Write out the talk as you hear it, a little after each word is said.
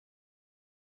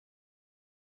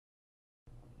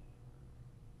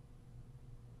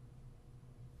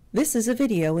This is a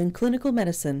video in clinical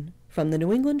medicine from the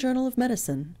New England Journal of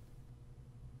Medicine.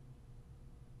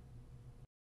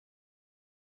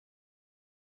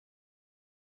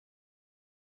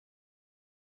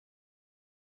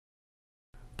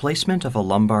 Placement of a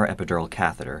lumbar epidural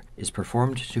catheter is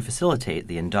performed to facilitate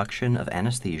the induction of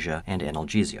anesthesia and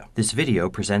analgesia. This video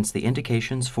presents the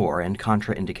indications for and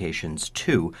contraindications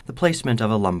to the placement of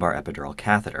a lumbar epidural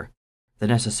catheter, the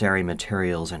necessary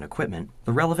materials and equipment,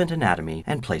 the relevant anatomy,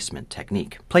 and placement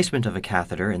technique. Placement of a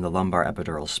catheter in the lumbar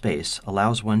epidural space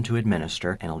allows one to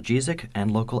administer analgesic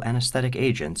and local anesthetic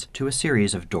agents to a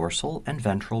series of dorsal and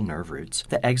ventral nerve roots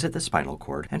that exit the spinal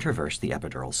cord and traverse the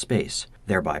epidural space,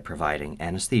 thereby providing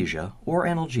anesthesia or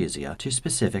analgesia to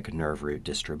specific nerve root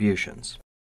distributions.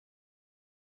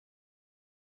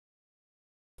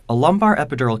 A lumbar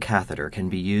epidural catheter can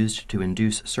be used to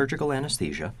induce surgical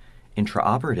anesthesia,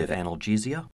 intraoperative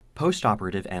analgesia,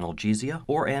 postoperative analgesia,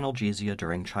 or analgesia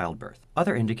during childbirth.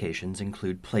 Other indications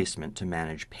include placement to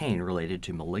manage pain related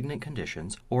to malignant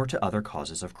conditions or to other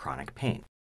causes of chronic pain.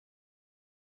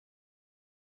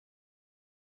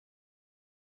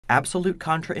 Absolute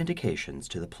contraindications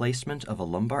to the placement of a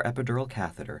lumbar epidural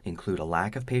catheter include a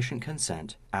lack of patient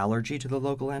consent, allergy to the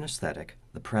local anesthetic,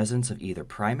 the presence of either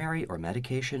primary or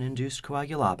medication-induced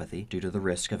coagulopathy due to the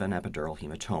risk of an epidural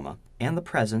hematoma, and the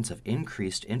presence of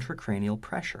increased intracranial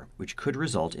pressure, which could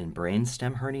result in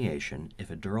brainstem herniation if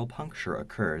a dural puncture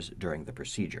occurs during the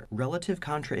procedure. Relative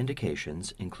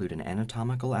contraindications include an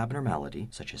anatomical abnormality,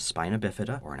 such as spina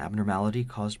bifida or an abnormality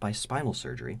caused by spinal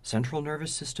surgery, central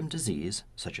nervous system disease,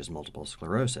 such as multiple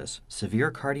sclerosis,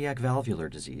 severe cardiac valvular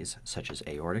disease, such as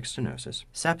aortic stenosis,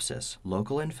 sepsis,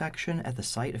 local infection at the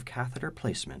site of catheter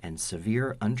placement, and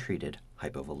severe untreated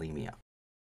hypovolemia.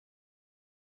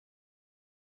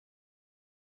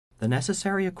 The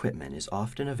necessary equipment is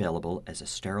often available as a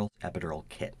sterile epidural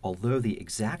kit. Although the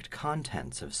exact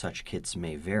contents of such kits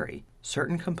may vary,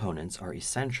 certain components are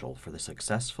essential for the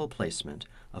successful placement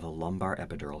of a lumbar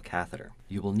epidural catheter.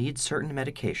 You will need certain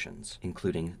medications,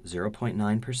 including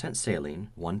 0.9% saline,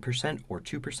 1% or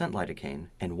 2% lidocaine,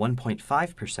 and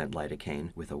 1.5% lidocaine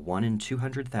with a 1 in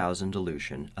 200,000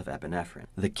 dilution of epinephrine.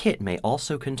 The kit may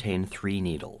also contain 3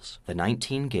 needles: the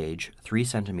 19-gauge 3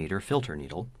 cm filter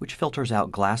needle, which filters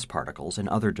out glass particles and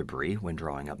other debris when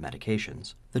drawing up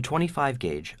medications, the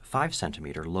 25-gauge 5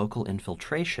 cm local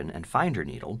infiltration and finder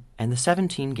needle, and the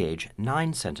 17-gauge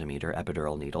 9 cm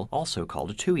epidural needle, also called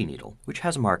a TUI needle, which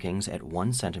has markings at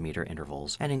 1 cm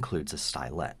intervals and includes a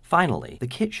stylet. Finally, the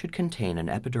kit should contain an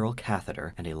epidural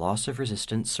catheter and a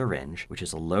loss-of-resistance syringe, which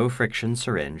is a low-friction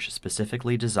syringe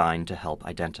specifically designed to help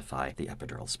identify the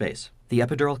epidural space. The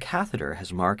epidural catheter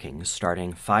has markings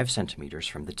starting 5 cm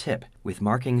from the tip, with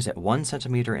markings at 1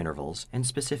 cm intervals and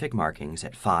specific markings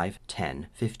at 5, 10,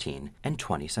 15, and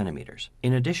 20 centimeters.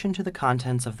 In addition to the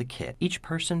contents of the kit, each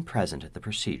person present at the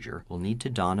procedure will need to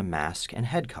don a mask and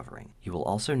head covering. You will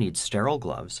also need sterile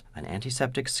gloves, an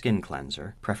antiseptic skin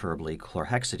cleanser, preferably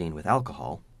chlorhexidine with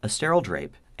alcohol, a sterile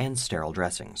drape, and sterile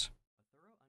dressings.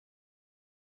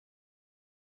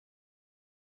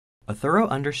 A thorough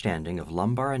understanding of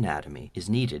lumbar anatomy is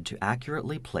needed to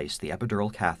accurately place the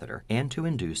epidural catheter and to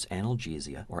induce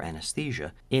analgesia or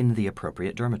anesthesia in the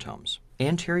appropriate dermatomes.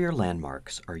 Anterior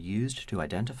landmarks are used to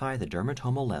identify the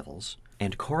dermatomal levels,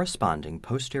 and corresponding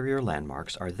posterior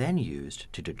landmarks are then used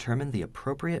to determine the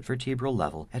appropriate vertebral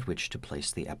level at which to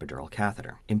place the epidural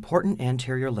catheter. Important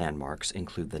anterior landmarks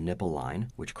include the nipple line,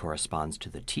 which corresponds to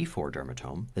the T4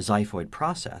 dermatome, the xiphoid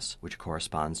process, which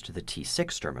corresponds to the T6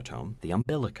 dermatome, the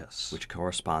umbilicus, which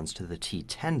corresponds to the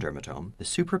T10 dermatome, the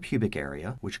suprapubic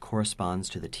area, which corresponds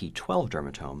to the T12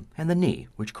 dermatome, and the knee,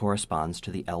 which corresponds to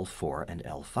the L4 and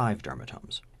L5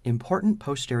 dermatomes. Important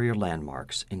posterior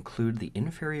landmarks include the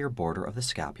inferior border of the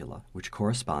scapula, which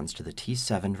corresponds to the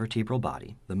T7 vertebral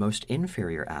body, the most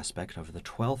inferior aspect of the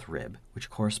 12th rib, which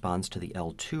corresponds to the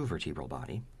L2 vertebral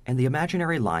body, and the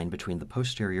imaginary line between the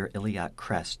posterior iliac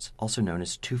crests, also known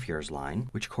as Tufier's line,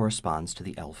 which corresponds to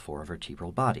the L4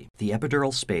 vertebral body. The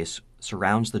epidural space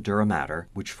surrounds the dura mater,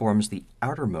 which forms the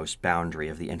outermost boundary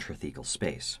of the intrathecal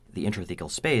space. The intrathecal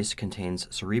space contains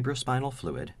cerebrospinal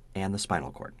fluid and the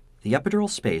spinal cord. The epidural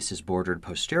space is bordered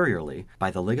posteriorly by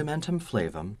the ligamentum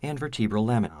flavum and vertebral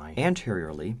laminae,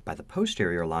 anteriorly by the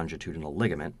posterior longitudinal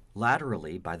ligament,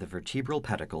 laterally by the vertebral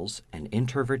pedicles and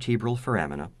intervertebral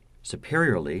foramina,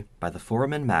 superiorly by the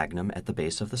foramen magnum at the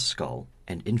base of the skull,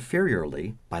 and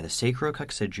inferiorly by the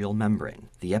sacrococcygeal membrane.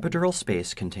 The epidural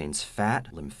space contains fat,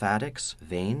 lymphatics,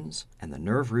 veins, and the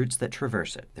nerve roots that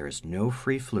traverse it. There is no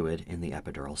free fluid in the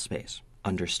epidural space.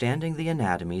 Understanding the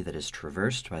anatomy that is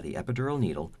traversed by the epidural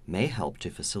needle may help to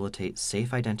facilitate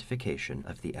safe identification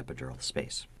of the epidural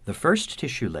space. The first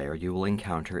tissue layer you will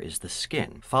encounter is the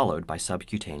skin, followed by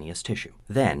subcutaneous tissue.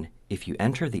 Then, if you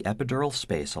enter the epidural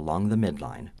space along the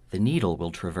midline, the needle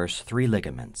will traverse 3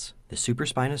 ligaments: the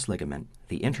supraspinous ligament,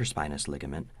 the interspinous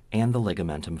ligament, and the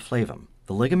ligamentum flavum.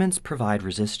 The ligaments provide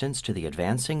resistance to the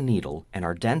advancing needle and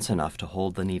are dense enough to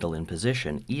hold the needle in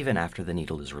position even after the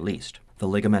needle is released. The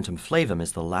ligamentum flavum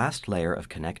is the last layer of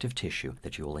connective tissue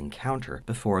that you will encounter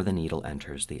before the needle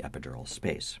enters the epidural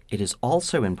space. It is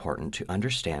also important to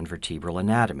understand vertebral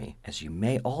anatomy, as you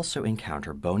may also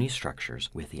encounter bony structures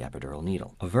with the epidural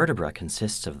needle. A vertebra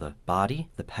consists of the body,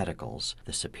 the pedicles,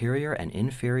 the superior and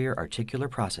inferior articular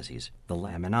processes, the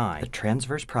laminae, the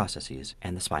transverse processes,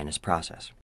 and the spinous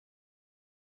process.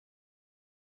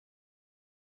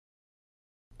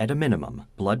 At a minimum,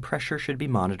 blood pressure should be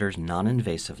monitored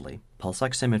non-invasively, pulse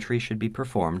oximetry should be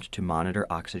performed to monitor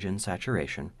oxygen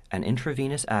saturation, and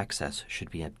intravenous access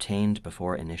should be obtained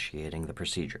before initiating the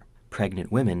procedure.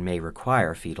 Pregnant women may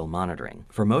require fetal monitoring.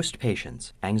 For most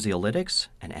patients, anxiolytics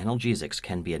and analgesics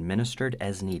can be administered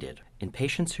as needed. In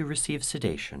patients who receive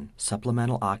sedation,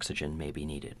 supplemental oxygen may be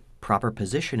needed. Proper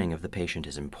positioning of the patient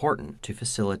is important to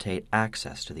facilitate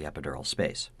access to the epidural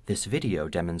space. This video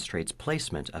demonstrates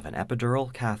placement of an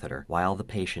epidural catheter while the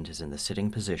patient is in the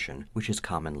sitting position, which is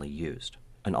commonly used.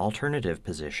 An alternative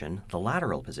position, the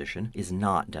lateral position, is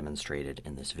not demonstrated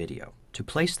in this video. To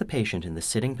place the patient in the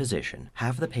sitting position,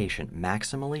 have the patient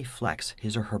maximally flex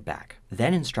his or her back.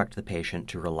 Then instruct the patient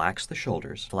to relax the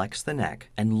shoulders, flex the neck,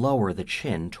 and lower the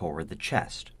chin toward the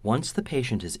chest. Once the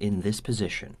patient is in this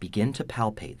position, begin to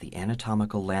palpate the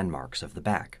anatomical landmarks of the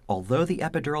back. Although the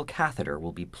epidural catheter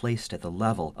will be placed at the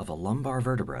level of a lumbar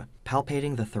vertebra,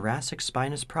 palpating the thoracic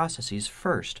spinous processes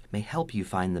first may help you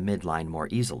find the midline more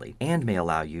easily and may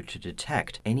allow you to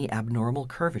detect any abnormal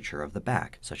curvature of the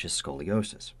back, such as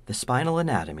scoliosis. The spinal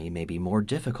anatomy may be more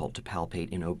difficult to palpate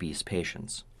in obese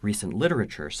patients. Recent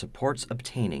literature supports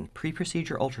obtaining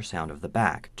pre-procedure ultrasound of the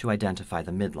back to identify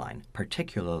the midline,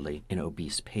 particularly in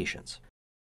obese patients.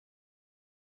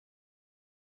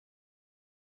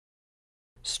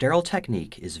 Sterile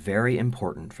technique is very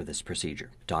important for this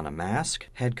procedure. Don a mask,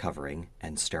 head covering,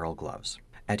 and sterile gloves.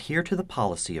 Adhere to the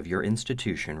policy of your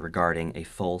institution regarding a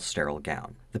full sterile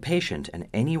gown. The patient and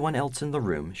anyone else in the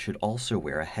room should also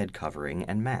wear a head covering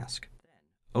and mask.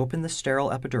 Open the sterile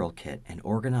epidural kit and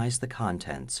organize the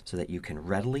contents so that you can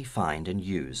readily find and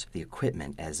use the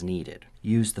equipment as needed.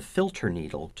 Use the filter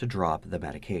needle to drop the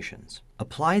medications.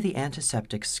 Apply the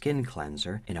antiseptic skin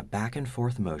cleanser in a back and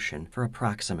forth motion for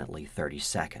approximately 30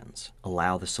 seconds.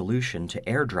 Allow the solution to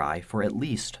air dry for at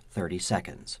least 30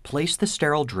 seconds. Place the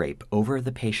sterile drape over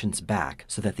the patient's back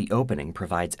so that the opening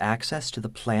provides access to the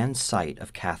planned site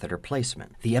of catheter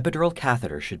placement. The epidural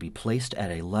catheter should be placed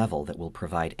at a level that will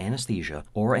provide anesthesia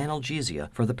or analgesia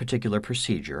for the particular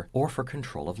procedure or for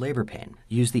control of labor pain.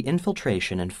 Use the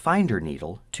infiltration and finder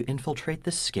needle to infiltrate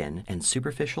the skin and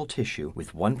superficial tissue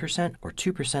with 1% or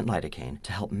 2% lidocaine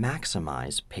to help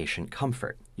maximize patient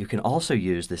comfort. You can also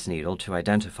use this needle to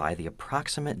identify the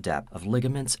approximate depth of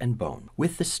ligaments and bone.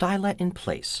 With the stylet in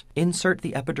place, insert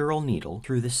the epidural needle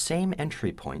through the same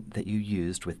entry point that you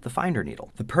used with the finder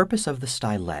needle. The purpose of the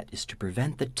stylet is to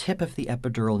prevent the tip of the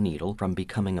epidural needle from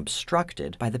becoming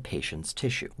obstructed by the patient's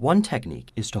tissue. One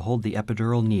technique is to hold the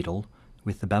epidural needle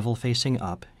with the bevel facing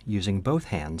up, using both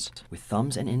hands, with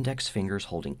thumbs and index fingers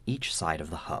holding each side of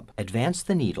the hub. Advance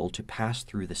the needle to pass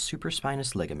through the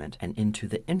supraspinous ligament and into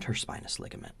the interspinous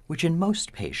ligament, which in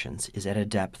most patients is at a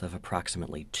depth of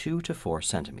approximately 2 to 4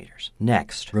 centimeters.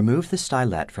 Next, remove the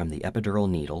stylet from the epidural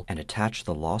needle and attach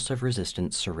the loss of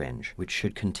resistance syringe, which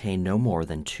should contain no more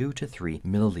than 2 to 3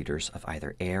 milliliters of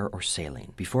either air or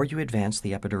saline. Before you advance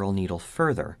the epidural needle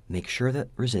further, make sure that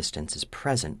resistance is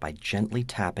present by gently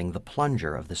tapping the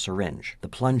plunger of the syringe. The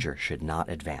plunger should not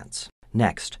advance.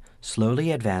 Next,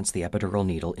 slowly advance the epidural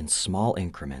needle in small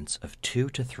increments of 2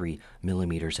 to 3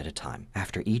 millimeters at a time.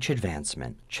 After each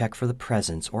advancement, check for the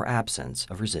presence or absence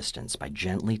of resistance by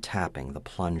gently tapping the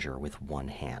plunger with one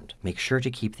hand. Make sure to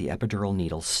keep the epidural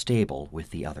needle stable with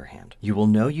the other hand. You will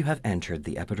know you have entered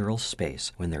the epidural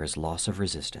space when there is loss of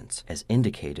resistance, as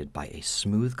indicated by a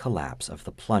smooth collapse of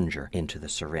the plunger into the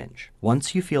syringe.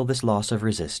 Once you feel this loss of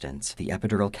resistance, the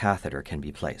epidural catheter can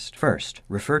be placed. First,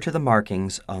 refer to the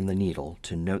markings on the needle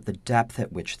to note the the depth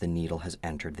at which the needle has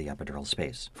entered the epidural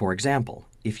space. For example,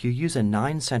 if you use a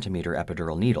 9 centimeter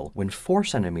epidural needle, when 4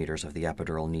 centimeters of the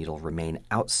epidural needle remain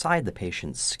outside the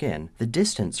patient's skin, the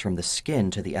distance from the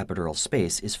skin to the epidural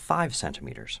space is 5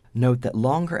 centimeters. Note that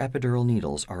longer epidural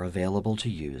needles are available to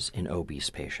use in obese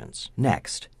patients.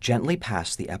 Next, gently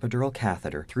pass the epidural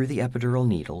catheter through the epidural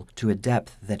needle to a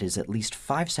depth that is at least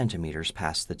 5 centimeters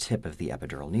past the tip of the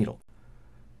epidural needle.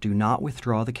 Do not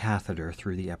withdraw the catheter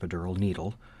through the epidural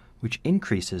needle, which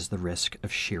increases the risk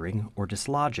of shearing or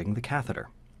dislodging the catheter.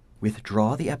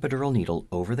 Withdraw the epidural needle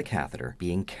over the catheter,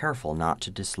 being careful not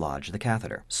to dislodge the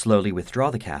catheter. Slowly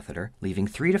withdraw the catheter, leaving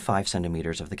 3 to 5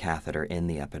 centimeters of the catheter in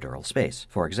the epidural space.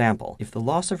 For example, if the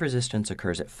loss of resistance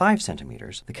occurs at 5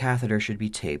 centimeters, the catheter should be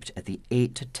taped at the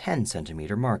 8 to 10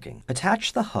 centimeter marking.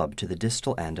 Attach the hub to the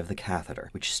distal end of the catheter,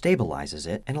 which stabilizes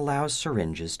it and allows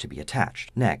syringes to be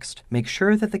attached. Next, make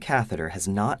sure that the catheter has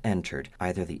not entered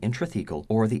either the intrathecal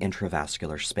or the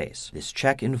intravascular space. This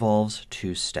check involves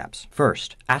 2 steps.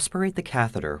 First, aspirate the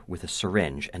catheter with a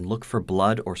syringe and look for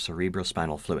blood or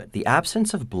cerebrospinal fluid. The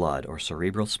absence of blood or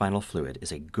cerebrospinal fluid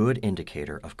is a good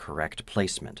indicator of correct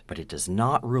placement, but it does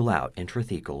not rule out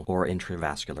intrathecal or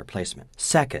intravascular placement.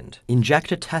 Second,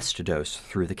 inject a test dose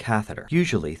through the catheter.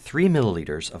 Usually 3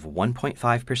 milliliters of 1.5%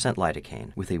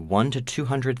 lidocaine with a 1 to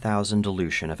 200,000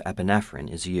 dilution of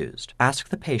epinephrine is used. Ask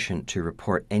the patient to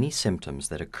report any symptoms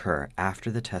that occur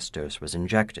after the test dose was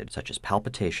injected, such as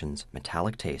palpitations,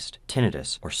 metallic taste,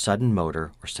 tinnitus, or sudden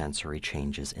motor or sensory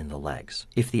changes in the legs.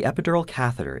 If the epidural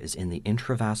catheter is in the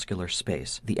intravascular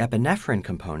space, the epinephrine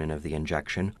component of the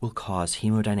injection will cause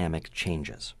hemodynamic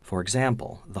changes. For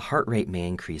example, the heart rate may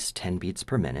increase 10 beats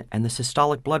per minute, and the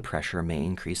systolic blood pressure may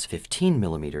increase 15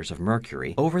 millimeters of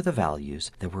mercury over the values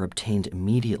that were obtained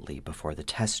immediately before the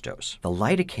test dose. The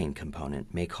lidocaine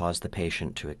component may cause the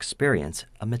patient to experience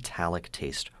a metallic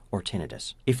taste or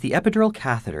tinnitus. If the epidural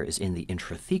catheter is in the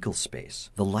intrathecal space,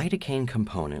 the lidocaine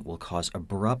component will cause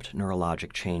abrupt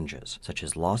neurologic changes, such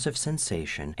as loss of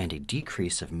sensation and a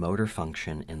decrease of motor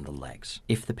function in the legs.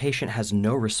 If the patient has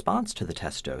no response to the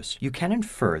test dose, you can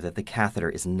infer that the catheter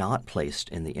is not placed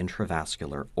in the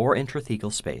intravascular or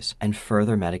intrathecal space, and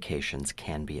further medications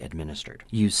can be administered.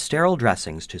 Use sterile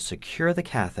dressings to secure the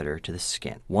catheter to the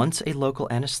skin. Once a local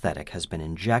anesthetic has been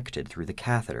injected through the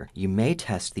catheter, you may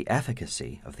test the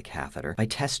efficacy of the catheter by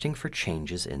testing for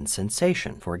changes in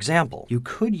sensation. For example, you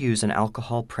could use an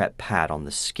alcohol prep pad on the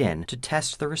skin to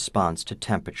test the response to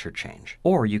temperature change.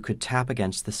 Or you could tap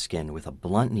against the skin with a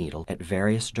blunt needle at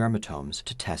various dermatomes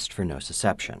to test for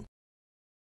nociception.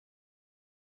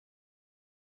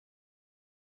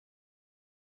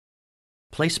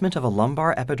 Placement of a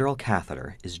lumbar epidural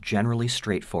catheter is generally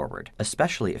straightforward,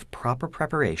 especially if proper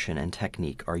preparation and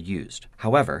technique are used.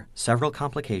 However, several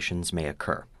complications may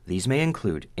occur. These may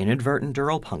include inadvertent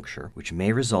dural puncture, which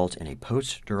may result in a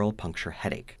post-dural puncture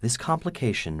headache. This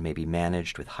complication may be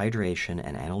managed with hydration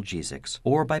and analgesics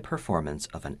or by performance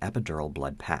of an epidural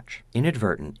blood patch.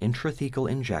 Inadvertent intrathecal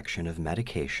injection of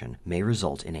medication may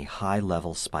result in a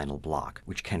high-level spinal block,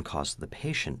 which can cause the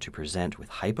patient to present with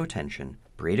hypotension,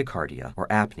 bradycardia, or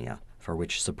apnea, for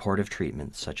which supportive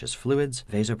treatments such as fluids,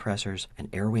 vasopressors, and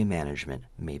airway management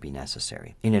may be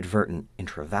necessary. Inadvertent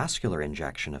intravascular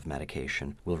injection of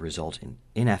medication will result in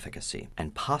inefficacy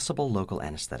and possible local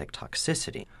anesthetic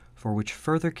toxicity, for which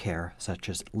further care such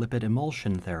as lipid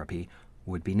emulsion therapy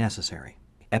would be necessary.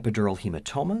 Epidural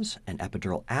hematomas and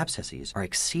epidural abscesses are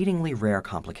exceedingly rare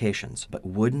complications, but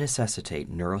would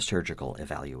necessitate neurosurgical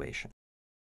evaluation.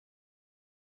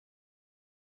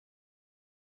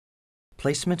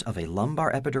 Placement of a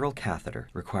lumbar epidural catheter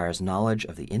requires knowledge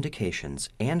of the indications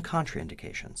and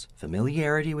contraindications,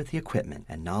 familiarity with the equipment,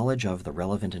 and knowledge of the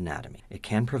relevant anatomy. It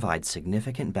can provide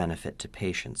significant benefit to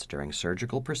patients during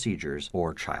surgical procedures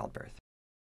or childbirth.